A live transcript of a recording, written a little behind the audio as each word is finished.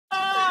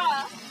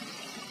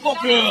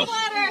Focus!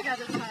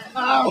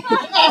 Ow!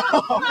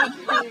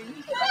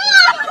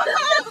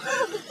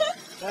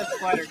 That's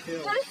splatter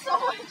too. That is so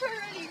much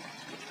already.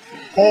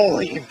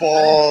 Holy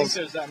balls!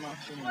 There's that much.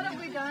 What have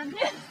we done?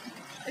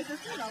 Is this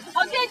one?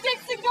 Okay,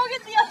 Dixon, go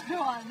get the other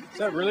one. Is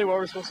that really what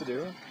we're supposed to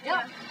do?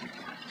 Yeah.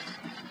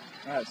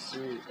 That's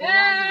sweet.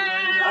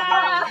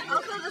 Yeah!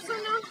 Also, this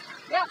one now?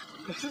 Yeah.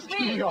 This is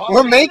getting me awesome.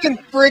 We're making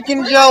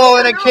freaking Jello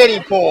in a kiddie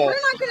pool. We're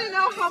not going to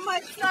know how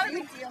much. It's not a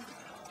big deal.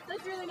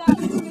 That's really not.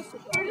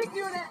 We're just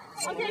doing it.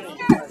 Okay,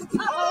 start.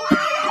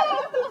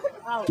 Uh-oh.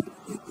 Ow.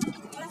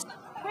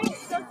 Wait,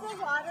 does the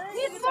water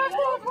need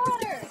sparkle of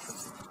water?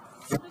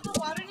 Does the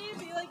water need to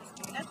be like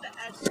at the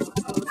edge?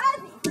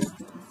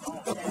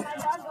 My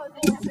dog goes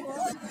in there.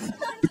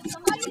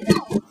 How do you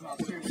know?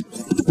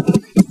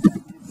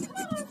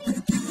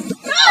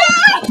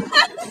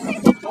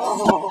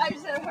 I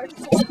just had a hard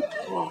time.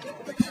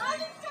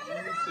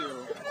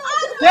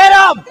 Get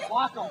him!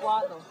 Block him.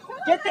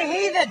 Get the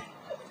heathen!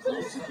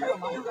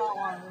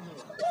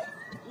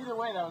 Either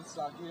way, that would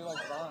suck. You're like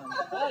burn.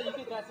 Oh, you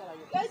get that side.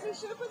 Guys, we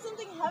should have put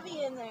something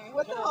heavy in there.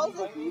 What the hell's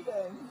a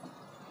heathen?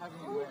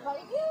 Will we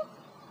bite you?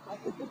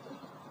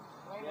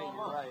 Yeah,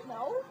 you're right.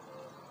 No?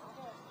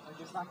 Like,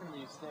 it's not going to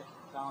be a stick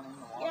down in the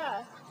water.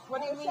 Yeah.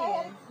 What do you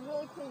mean?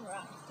 Really clean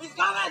rock. He's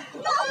coming!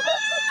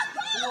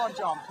 He won't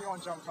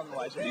jump from the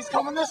ledge. He's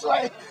coming this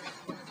way!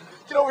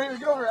 Get over here,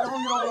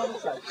 Everyone get over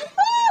this side.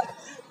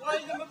 Why are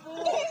you in the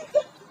pool?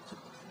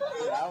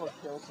 Yeah, I would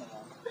kill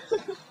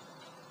someone.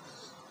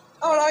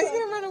 Oh no, he's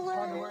gonna run away. I'm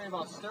trying to worry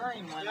about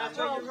stirring when Yeah,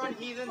 so you run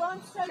heathen. I'm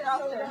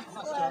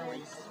not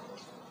stirring.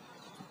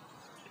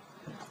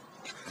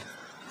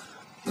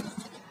 Did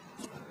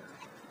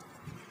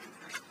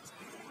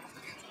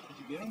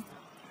you get him?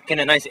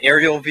 Getting a nice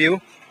aerial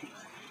view.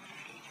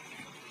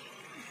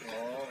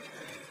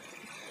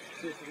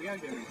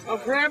 I'm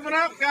cramping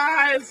up,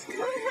 guys!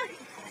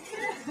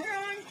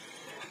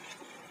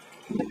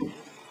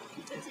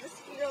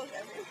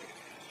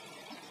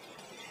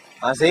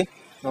 Ozzy,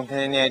 don't get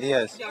any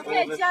ideas.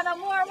 Okay, Jenna,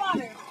 more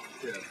water.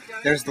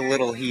 There's the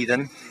little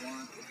heathen.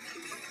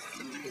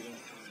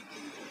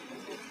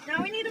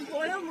 Now we need to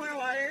boil more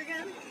water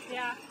again?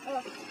 Yeah.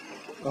 Oh.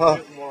 Oh,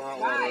 More hot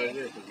Why? water right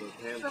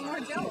here. For more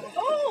Jello.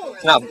 Oh!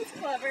 it's not. That's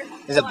clever.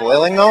 Is it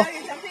boiling though? We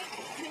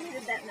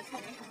needed that in the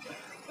tunnel.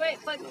 Wait,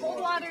 but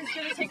cold water is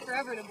going to take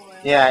forever to boil.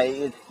 Yeah.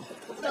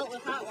 Fill it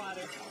with hot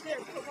water. There,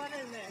 put one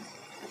in there.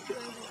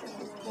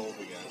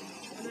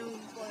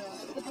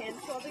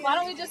 Why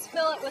don't we just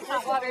fill it with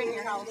hot water in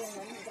your house?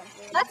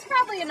 That's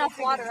probably enough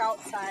water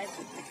outside.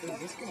 Is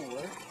this gonna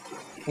work?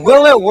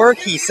 Will it work?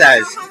 He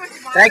says.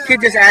 That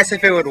kid just asked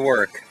if it would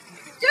work.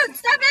 Dude,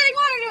 stop adding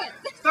water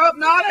to it! Stop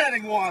not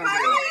adding water! Wait,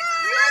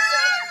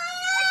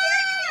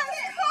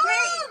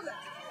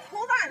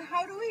 hold on.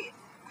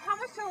 How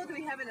much Jello do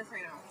we have in this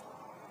right now?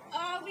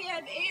 We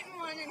have 8 in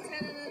one and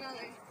 10 in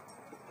another.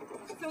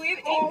 So we have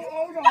 8.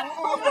 Oh no.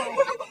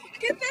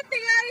 Get that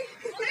thing out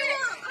of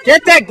here.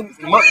 Get that. 40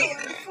 isn't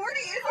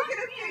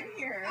gonna fit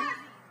here.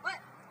 What?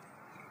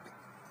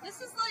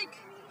 This is like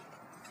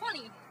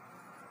 20.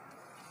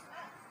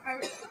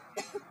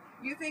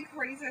 You think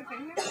 40's gonna fit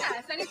here? Yeah,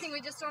 if anything,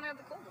 we just don't have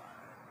the cold water.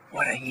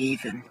 What a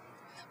heathen.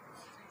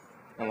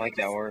 I like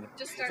that word.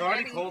 Just start It's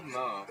already adding. cold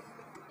enough.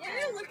 Yeah.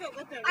 Look at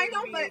what that I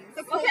know, but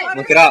the cold Okay. water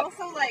Look it up. is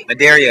also like, I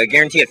dare you. I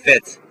guarantee it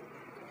fits.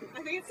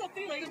 I think it's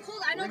something like, The cold,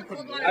 I know the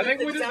cold water. I think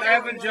we just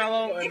add the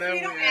Jello and if then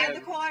you don't we add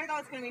the cold water though,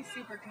 it's gonna be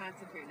super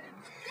concentrated.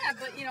 Yeah,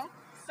 but you know,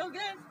 still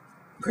good.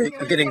 Great.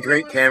 We're getting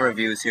great camera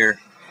views here.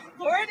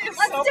 Lauren is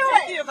Let's so do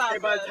picky it. about Hey,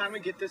 by the this. time we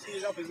get this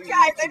heated up, isn't it?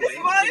 Guys, I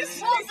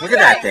just want to Look at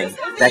that thing.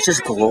 That's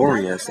just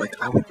glorious. Like,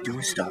 I would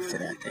do stuff to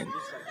that thing.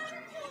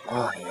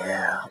 Oh,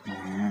 yeah.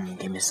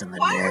 Give me some of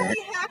Why are that.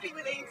 we happy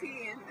with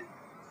 18?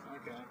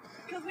 Okay.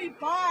 Because we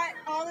bought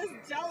all this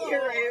Jello.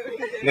 You're right.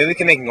 Maybe we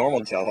can make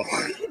normal Jello.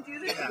 We can do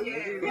this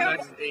again. The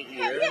next 8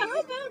 years. Yeah, how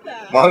about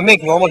that? Why don't we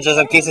make normal just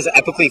in case this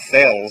epically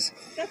fails?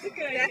 That's a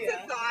good idea.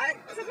 That's a thought.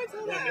 Someone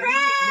told Yeah,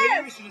 that.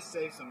 maybe we should just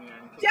save some here.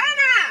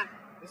 Jenna!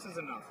 This is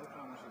enough. Look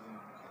how much is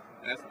enough.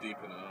 That's deep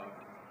enough.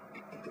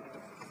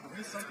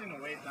 There's something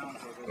to weigh it down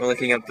for. We're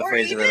looking up the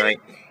phrase of the night.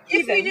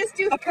 If we just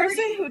do a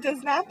person who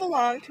does not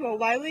belong to a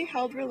widely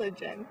held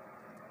religion,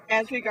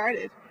 as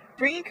regarded,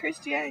 bringing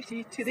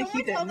Christianity to the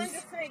heathens. Someone told them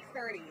just to make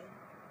 30.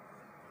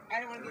 I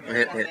don't want to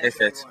be It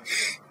fits.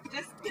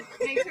 Just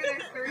make sure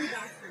there's 30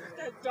 boxes.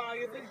 That dog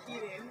is a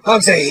heathen.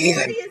 Hugs a 30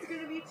 heathen. is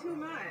going to be too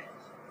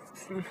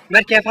much.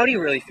 Metcalf, how do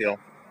you really feel?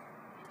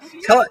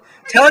 Tell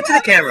it to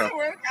the camera.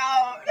 Work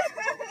out.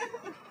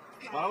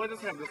 Why don't we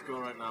just have this go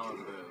right now as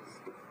it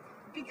is?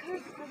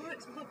 Because I want it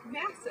to look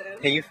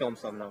massive. Hey, you film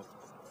some now.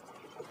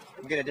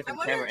 Get a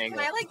different camera angle.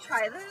 Can I like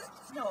try this?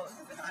 No,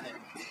 this is on it.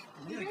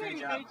 You did a great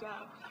job.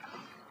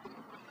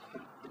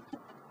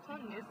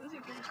 This is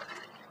a great job.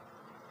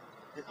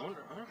 I wonder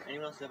if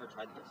anyone else has ever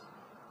tried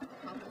this.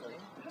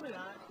 Probably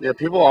not. Yeah,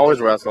 people always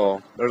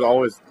wrestle. There's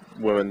always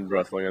women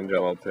wrestling in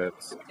Jello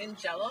pits. In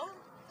Jello?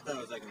 I thought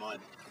it was like mud.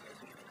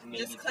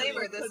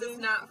 Disclaimer, this is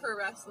not for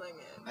wrestling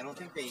in. I don't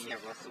think they get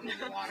wrestled in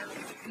the water.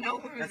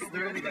 No. That's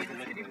literally like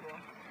liquid.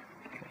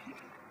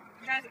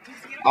 Guys,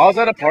 I was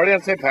at a party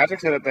on St.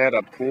 Patrick's Day that they had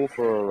a pool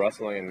for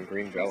wrestling and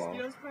green Jello.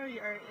 mosquitoes probably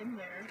are in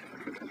there.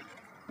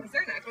 Is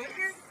there an echo in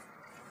here?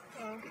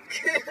 Oh.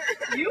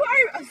 You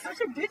are such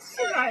a bitch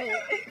tonight.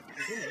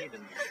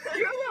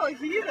 You're a little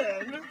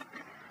heathen.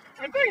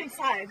 I'm going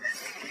inside.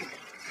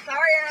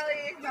 Sorry,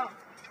 Allie. No.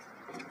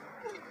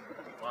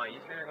 Wow, you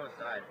better go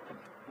inside.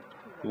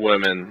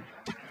 Women.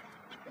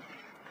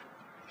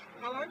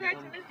 How long do I have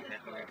to miss this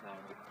for?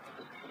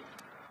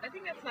 I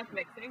think that's enough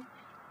mixing.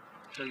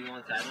 So you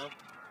want inside now?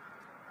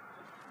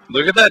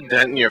 Look at that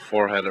dent in your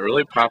forehead. It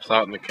really pops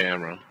out in the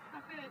camera.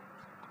 Stop it.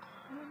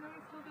 Oh no,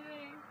 it's still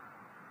today.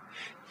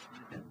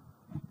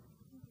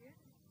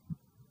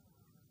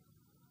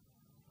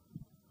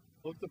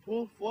 Look, the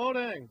pool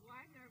floating. Well,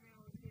 I've never been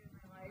able to see it in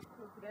my life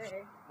till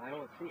today. I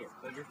don't see it.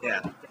 So just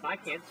Yeah. if I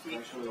can't see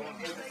it,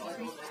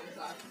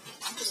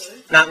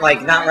 Not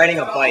riding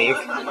a bike.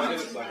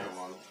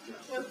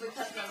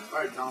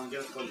 Alright, Colin, get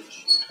us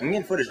footage. I'm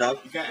getting footage, dog.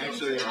 You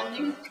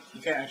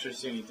can't actually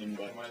see anything,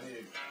 but.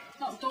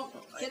 No, don't.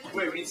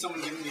 Wait, we need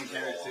someone giving me a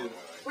carrot too.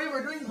 Wait,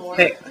 we're doing more.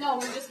 Hey, No,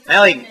 we're just.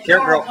 Allie,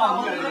 carrot girl. You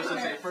gotta just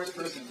say first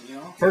person, you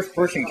know? First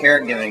person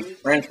carrot giving.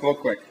 Ranch, go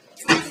quick.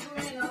 2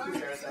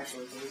 carrots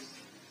actually, please.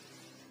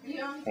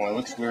 Oh, it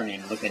looks weird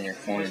when you look in your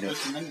phone and do it.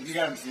 And then you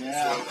gotta,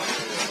 yeah.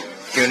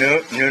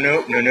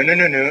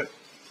 No.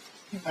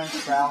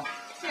 Thanks, pal.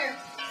 Here.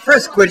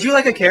 Frisk, would you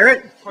like a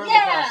carrot? Part Yeah.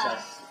 of the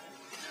process.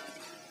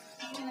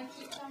 I'm gonna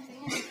keep something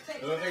in his face.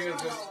 The other thing is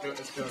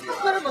it's gonna be.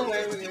 Put them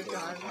away when you're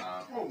done.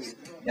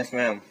 Yes,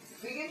 ma'am.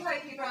 We can try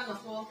to keep her on the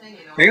whole thing,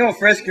 you know. Here you go,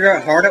 Frisk. You're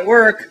hard at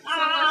work.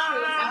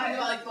 I can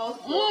do like both.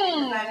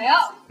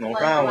 No Like,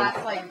 problem.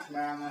 last, like,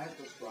 Man, I hit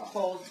this spot.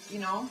 fold, you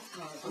know?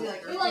 We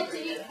like to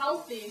eat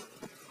healthy.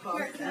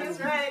 That's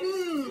right.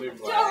 Leave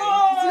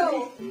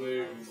Jello!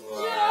 Leave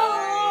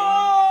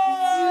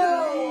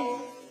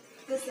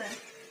Listen.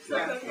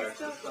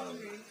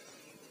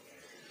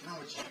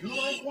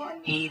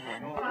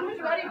 heathen. Who's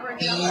ready for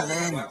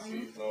Jello?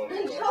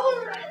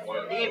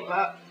 Hey,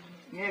 pup.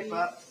 Hey,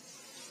 pup.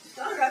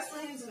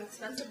 Wrestling is an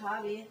expensive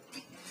hobby.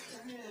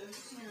 You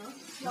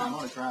know?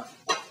 Holy crap.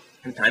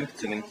 And time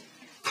consuming.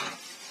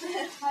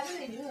 How do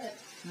they do it?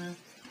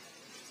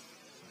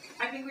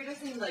 I think we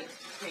just need like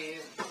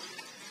paint.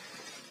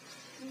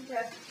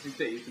 Okay. Think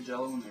they eat the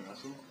Jello when they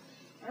wrestle?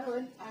 I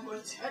would.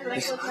 I'd like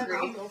Just- to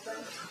hungry.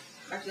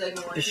 Actually, like,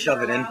 no Just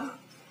shove it in.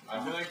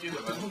 I feel like you'd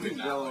eventually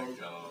not like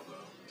Jello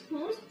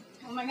though.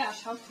 Oh my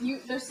gosh,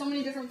 there's so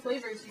many different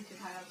flavors you could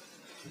have.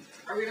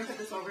 Are we gonna put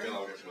this over?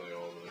 Jello gets really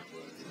old really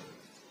quick.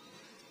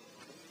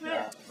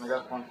 Yeah, I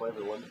got one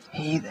flavor one.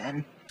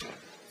 Heathen.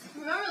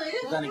 Remember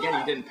they Then again,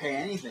 you didn't pay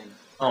anything.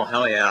 Oh,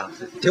 hell yeah.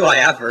 Do I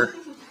ever.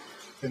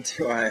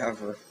 Do I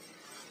ever.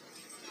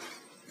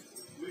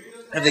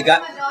 Have they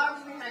got...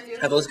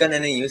 Have those gotten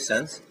any use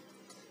since?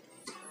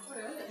 What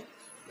are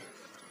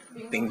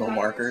they? Bingo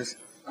markers.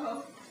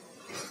 Oh.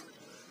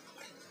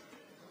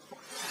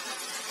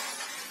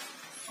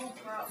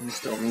 I'm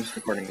just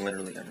recording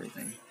literally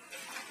everything.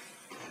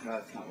 No,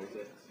 it's not worth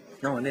it.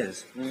 No, it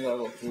is. We gotta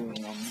go through and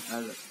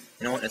You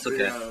know what? It's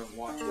okay.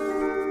 watch.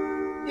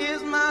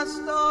 Here's my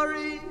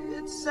story,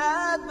 it's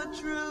sad but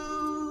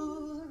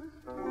true.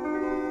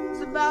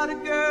 It's about a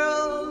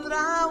girl that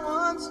I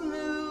once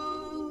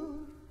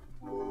knew.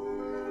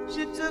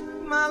 She took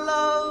my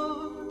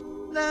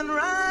love, then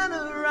ran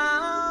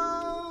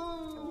around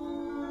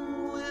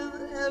with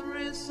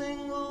every single